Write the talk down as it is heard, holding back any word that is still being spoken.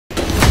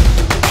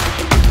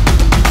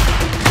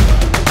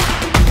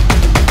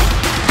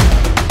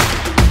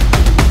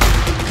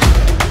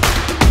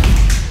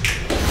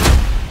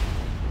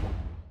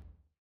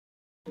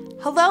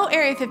Hello,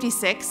 Area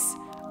 56.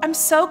 I'm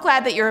so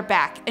glad that you're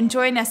back and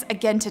joining us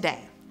again today.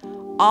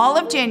 All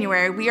of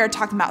January, we are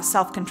talking about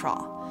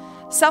self-control.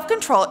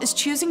 Self-control is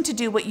choosing to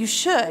do what you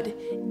should,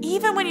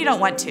 even when you don't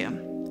want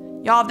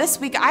to. Y'all, this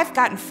week I've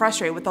gotten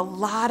frustrated with a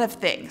lot of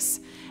things.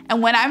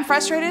 And when I'm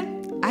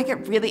frustrated, I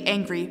get really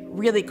angry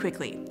really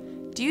quickly.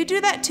 Do you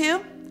do that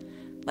too?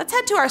 Let's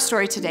head to our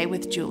story today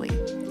with Julie.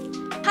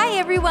 Hi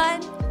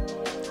everyone,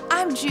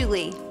 I'm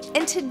Julie,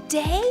 and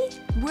today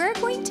we're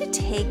going to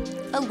take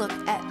a look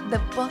at the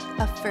book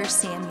of 1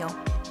 Samuel.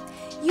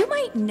 You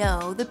might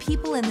know the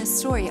people in this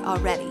story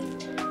already,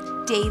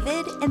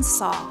 David and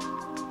Saul.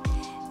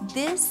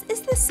 This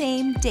is the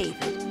same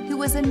David who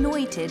was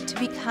anointed to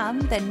become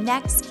the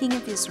next king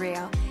of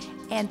Israel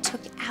and took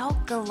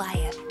out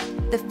Goliath,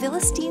 the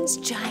Philistines'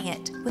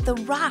 giant, with a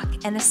rock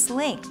and a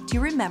sling. Do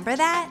you remember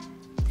that?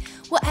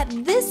 Well, at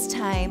this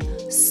time,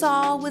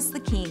 Saul was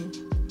the king,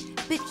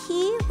 but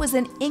he was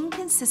an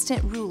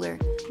inconsistent ruler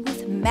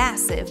with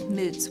massive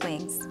mood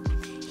swings.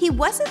 He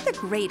wasn't the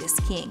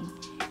greatest king.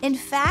 In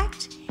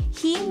fact,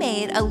 he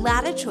made a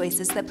lot of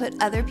choices that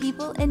put other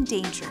people in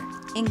danger,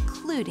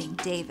 including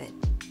David.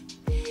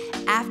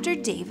 After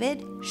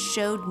David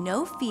showed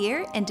no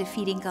fear in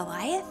defeating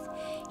Goliath,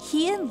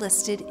 he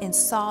enlisted in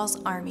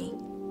Saul's army.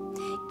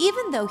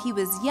 Even though he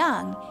was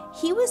young,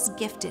 he was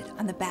gifted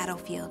on the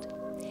battlefield.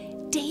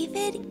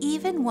 David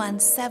even won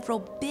several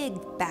big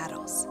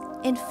battles.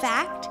 In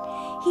fact,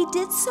 he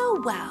did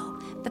so well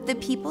that the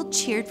people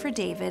cheered for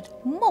David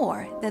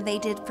more than they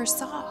did for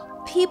Saul.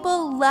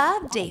 People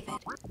loved David,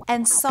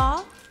 and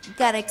Saul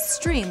got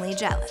extremely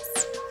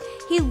jealous.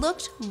 He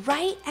looked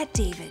right at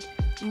David,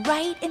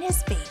 right in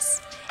his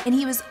face, and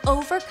he was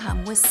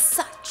overcome with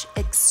such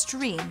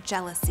extreme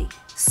jealousy.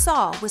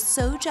 Saul was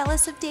so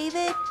jealous of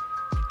David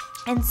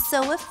and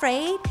so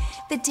afraid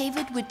that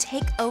David would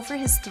take over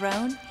his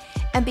throne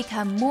and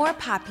become more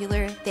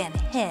popular than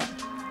him,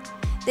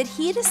 that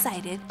he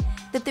decided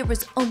that there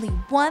was only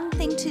one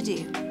thing to do.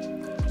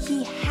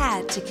 He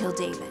had to kill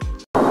David.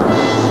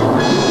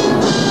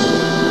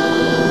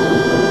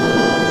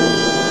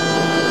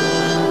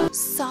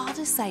 Saul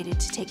decided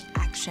to take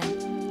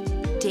action.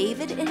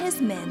 David and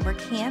his men were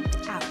camped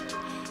out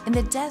in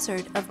the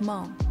desert of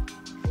Maon.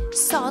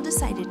 Saul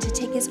decided to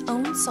take his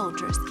own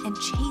soldiers and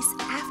chase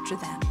after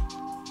them.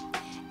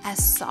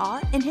 As Saul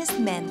and his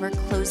men were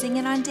closing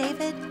in on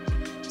David,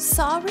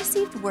 Saul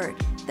received word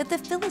that the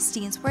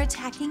Philistines were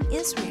attacking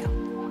Israel.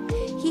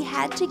 He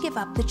had to give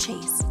up the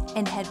chase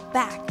and head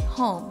back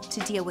home to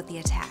deal with the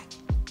attack.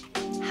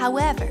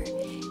 However,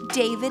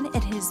 David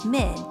and his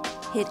men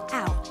hid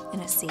out in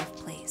a safe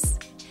place.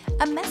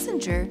 A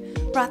messenger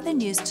brought the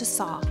news to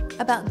Saul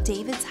about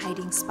David's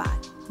hiding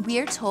spot. We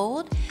are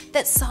told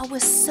that Saul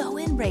was so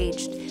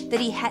enraged that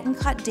he hadn't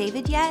caught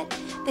David yet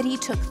that he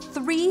took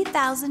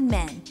 3,000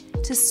 men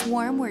to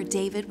swarm where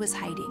David was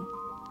hiding.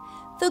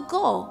 The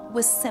goal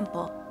was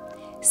simple: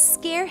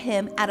 scare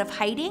him out of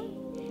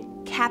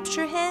hiding,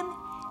 capture him,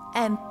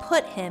 and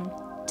put him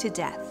to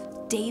death.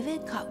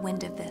 David caught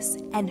wind of this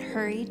and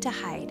hurried to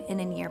hide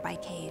in a nearby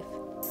cave.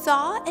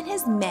 Saul and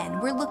his men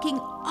were looking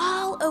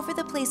all over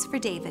the place for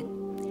David,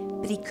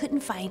 but he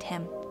couldn't find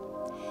him.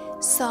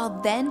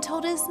 Saul then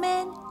told his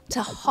men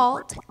to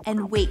halt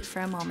and wait for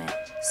a moment.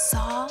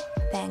 Saul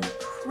then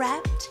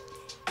crept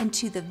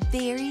into the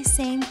very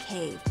same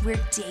cave where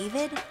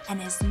David and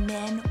his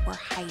men were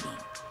hiding.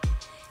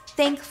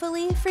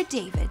 Thankfully for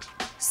David,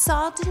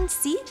 Saul didn't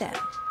see them.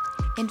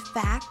 In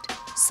fact,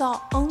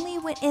 Saul only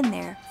went in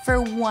there for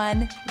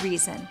one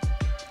reason.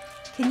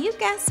 Can you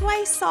guess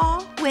why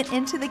Saul went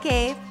into the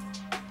cave?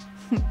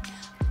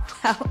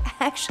 Well,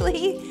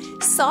 actually,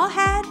 Saul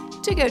had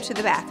to go to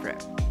the bathroom.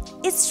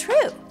 It's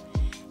true.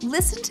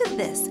 Listen to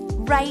this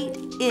right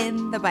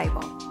in the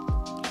Bible.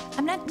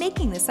 I'm not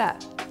making this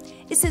up.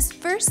 It says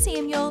 1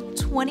 Samuel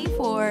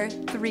 24,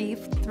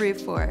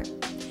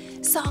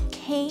 3-4. Saul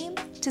came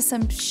to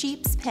some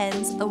sheep's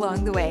pens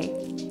along the way.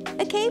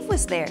 A cave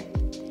was there.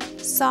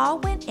 Saul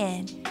went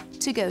in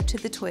to go to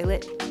the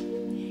toilet.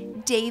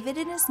 David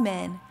and his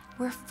men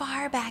were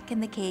far back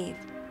in the cave.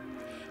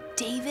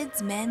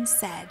 David's men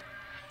said,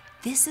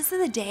 "This is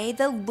the day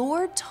the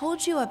Lord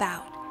told you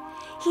about.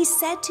 He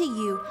said to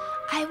you,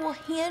 'I will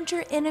hand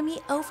your enemy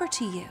over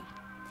to you.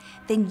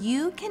 Then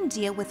you can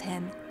deal with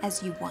him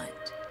as you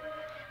want.'"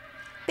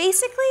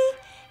 Basically,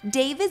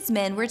 David's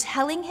men were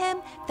telling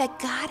him that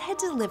God had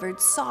delivered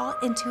Saul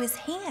into his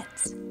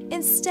hands.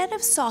 Instead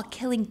of Saul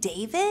killing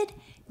David,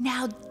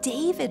 now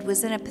David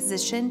was in a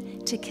position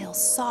to kill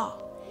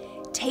Saul,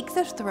 take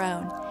the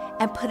throne,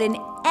 and put an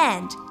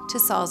end to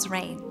Saul's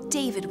reign.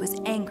 David was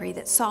angry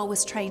that Saul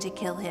was trying to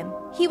kill him.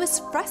 He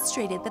was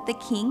frustrated that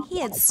the king he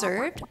had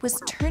served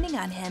was turning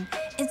on him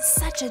in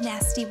such a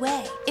nasty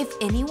way. If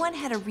anyone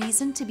had a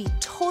reason to be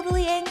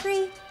totally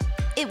angry,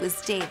 it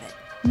was David.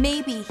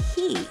 Maybe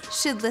he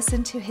should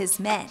listen to his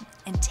men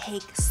and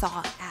take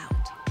Saul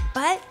out.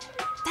 But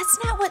that's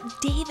not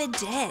what David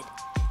did.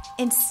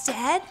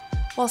 Instead,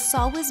 while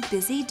Saul was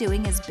busy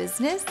doing his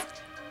business,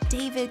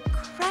 David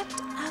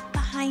crept up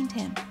behind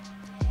him.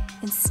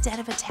 Instead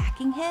of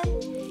attacking him,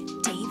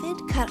 David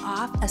David cut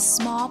off a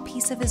small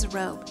piece of his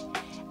robe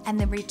and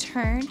then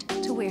returned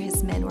to where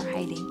his men were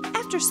hiding.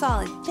 After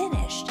Saul had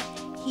finished,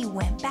 he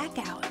went back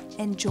out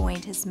and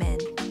joined his men.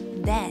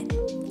 Then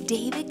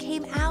David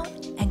came out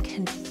and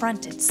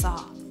confronted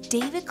Saul.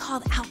 David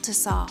called out to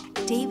Saul.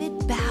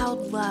 David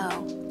bowed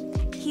low.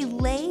 He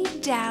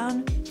laid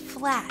down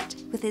flat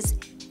with his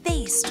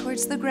face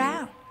towards the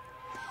ground.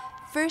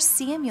 1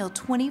 Samuel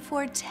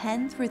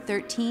 24:10 through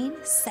 13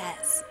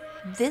 says,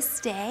 "This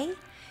day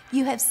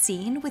you have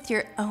seen with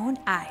your own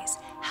eyes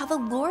how the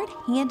Lord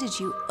handed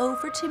you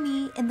over to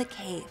me in the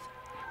cave.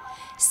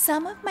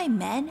 Some of my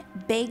men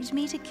begged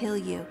me to kill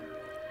you,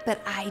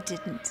 but I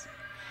didn't.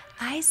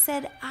 I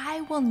said,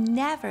 I will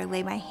never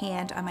lay my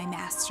hand on my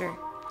master.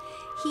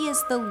 He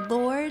is the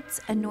Lord's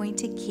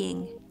anointed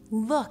king.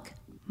 Look,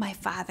 my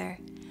father,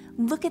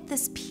 look at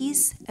this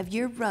piece of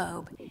your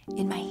robe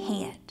in my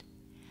hand.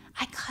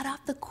 I cut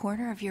off the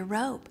corner of your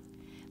robe,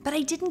 but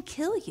I didn't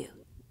kill you.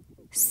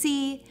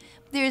 See,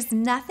 there is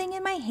nothing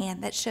in my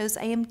hand that shows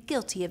I am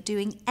guilty of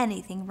doing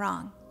anything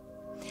wrong.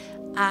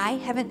 I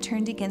haven't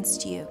turned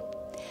against you.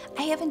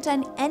 I haven't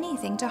done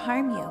anything to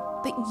harm you,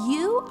 but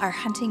you are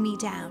hunting me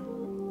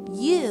down.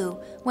 You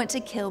want to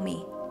kill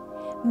me.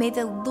 May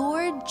the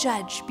Lord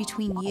judge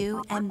between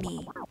you and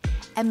me,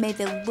 and may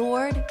the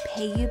Lord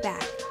pay you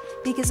back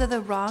because of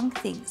the wrong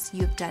things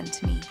you have done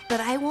to me. But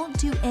I won't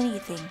do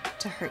anything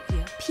to hurt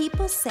you.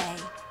 People say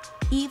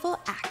evil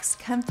acts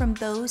come from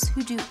those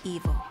who do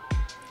evil.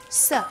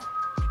 So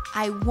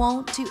I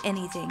won't do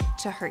anything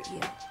to hurt you."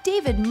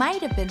 David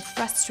might have been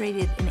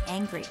frustrated and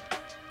angry.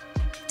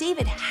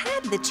 David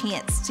had the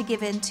chance to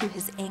give in to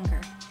his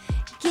anger,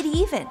 get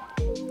even,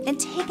 and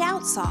take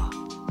out Saul.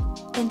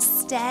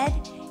 Instead,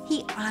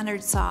 he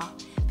honored Saul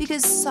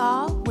because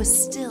Saul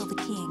was still the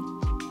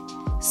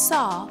king.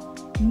 Saul,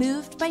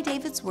 moved by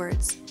David's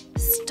words,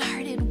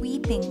 started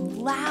weeping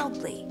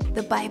loudly.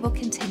 The Bible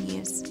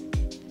continues,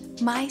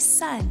 "My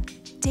son,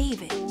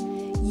 David,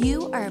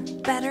 you are a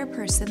better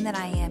person than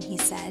I am," he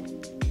said.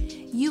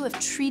 "You have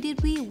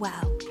treated me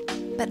well,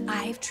 but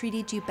I've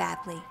treated you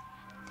badly.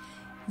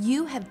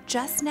 You have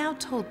just now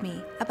told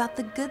me about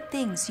the good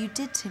things you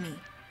did to me.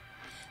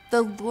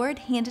 The Lord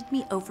handed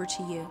me over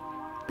to you,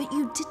 but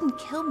you didn't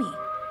kill me.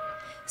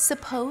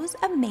 Suppose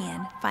a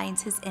man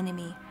finds his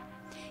enemy.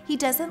 He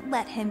doesn't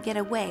let him get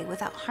away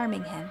without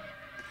harming him.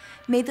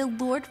 May the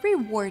Lord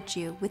reward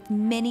you with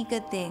many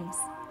good things.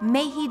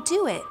 May he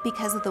do it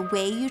because of the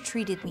way you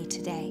treated me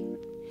today.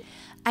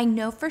 I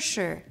know for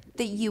sure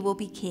that you will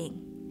be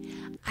king.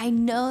 I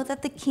know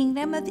that the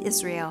kingdom of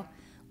Israel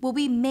will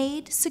be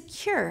made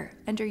secure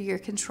under your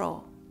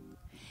control.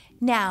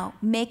 Now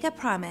make a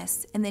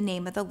promise in the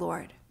name of the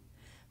Lord.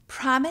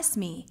 Promise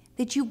me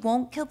that you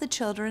won't kill the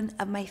children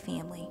of my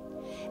family,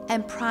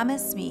 and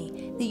promise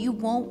me that you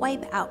won't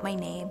wipe out my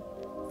name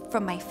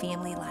from my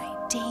family line."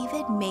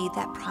 David made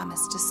that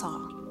promise to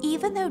Saul.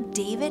 Even though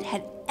David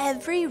had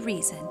every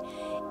reason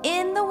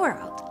in the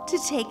world to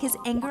take his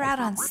anger out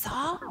on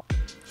Saul,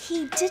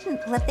 he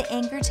didn't let the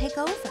anger take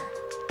over.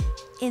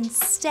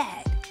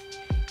 Instead,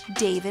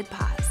 David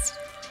paused.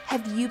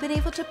 Have you been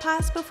able to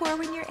pause before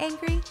when you're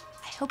angry?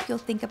 I hope you'll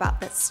think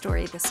about that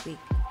story this week.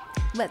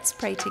 Let's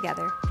pray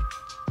together.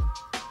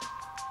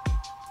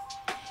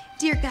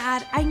 Dear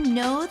God, I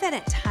know that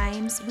at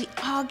times we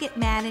all get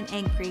mad and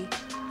angry.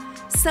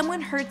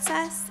 Someone hurts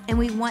us and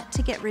we want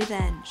to get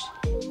revenge.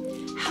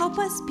 Help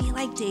us be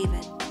like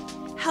David.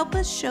 Help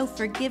us show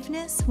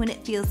forgiveness when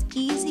it feels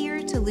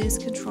easier to lose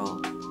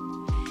control.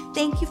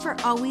 Thank you for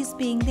always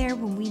being there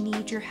when we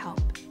need your help.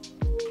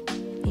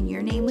 In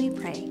your name we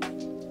pray.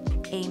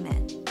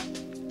 Amen.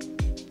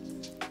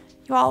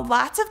 You all,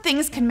 lots of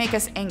things can make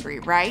us angry,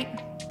 right?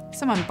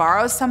 Someone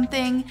borrows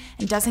something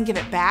and doesn't give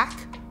it back,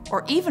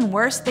 or even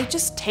worse, they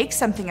just take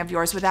something of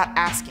yours without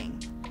asking.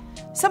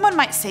 Someone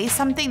might say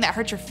something that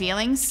hurts your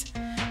feelings.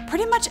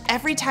 Pretty much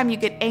every time you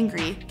get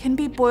angry can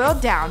be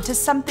boiled down to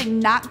something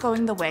not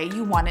going the way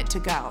you want it to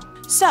go.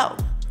 So,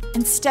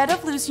 instead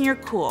of losing your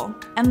cool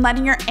and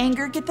letting your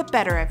anger get the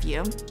better of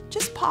you,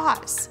 just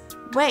pause.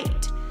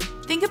 Wait.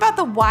 Think about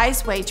the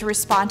wise way to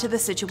respond to the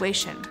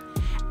situation.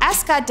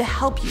 Ask God to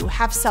help you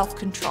have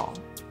self-control.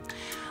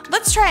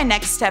 Let's try a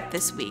next step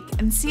this week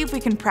and see if we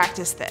can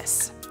practice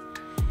this.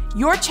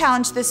 Your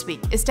challenge this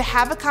week is to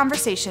have a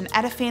conversation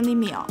at a family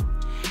meal.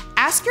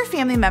 Ask your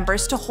family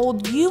members to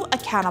hold you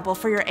accountable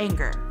for your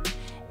anger.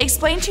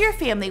 Explain to your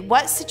family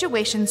what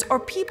situations or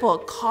people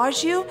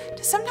cause you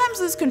to sometimes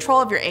lose control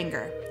of your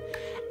anger.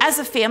 As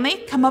a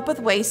family, come up with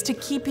ways to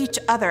keep each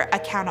other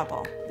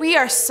accountable. We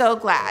are so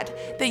glad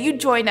that you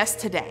joined us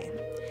today.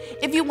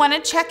 If you want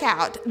to check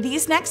out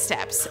these next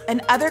steps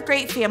and other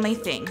great family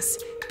things,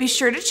 be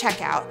sure to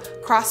check out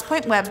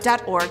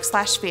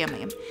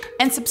crosspointweb.org/family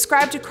and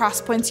subscribe to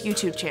Crosspoint's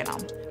YouTube channel.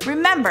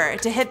 Remember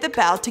to hit the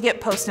bell to get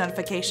post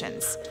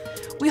notifications.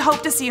 We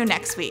hope to see you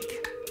next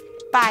week.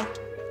 Bye.